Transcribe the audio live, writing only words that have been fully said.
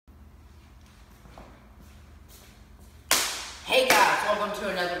welcome to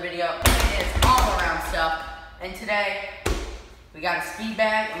another video. It's all around stuff, and today we got a speed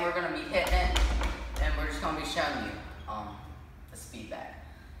bag, and we're gonna be hitting it, and we're just gonna be showing you the speed bag.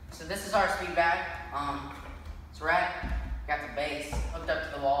 So this is our speed bag. It's red. Got the base hooked up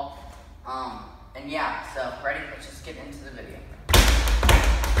to the wall. And yeah, so ready? Let's just get into the video.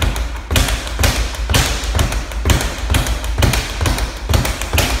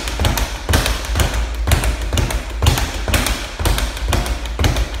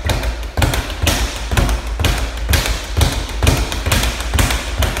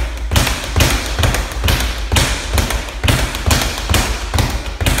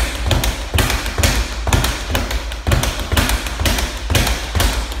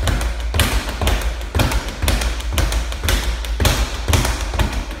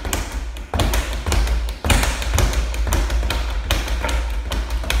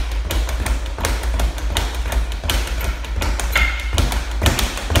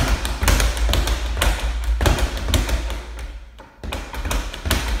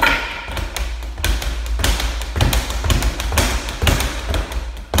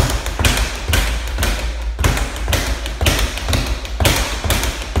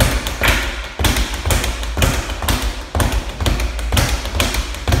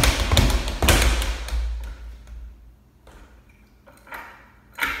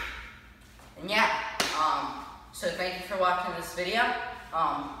 And yeah, so thank you for watching this video.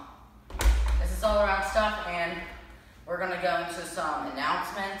 This is all around stuff, and we're gonna go into some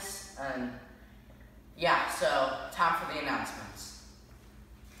announcements, and yeah, so time for the announcements.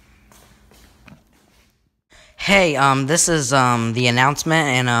 Hey, this is the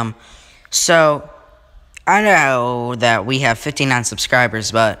announcement, and so I know that we have 59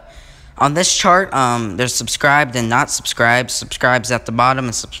 subscribers, but on this chart, there's subscribed and not subscribed. Subscribes at the bottom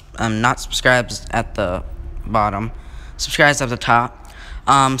and not subscribes at the bottom. Subscribes at the top.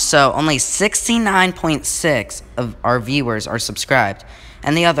 So only 69.6 of our viewers are subscribed,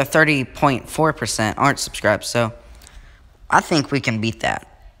 and the other 30.4% aren't subscribed. So I think we can beat that.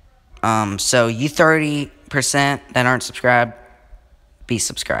 So you 30% that aren't subscribed, be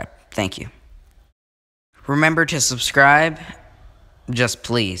subscribed. Thank you. Remember to subscribe. Just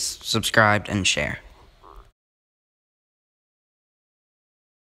please subscribe and share.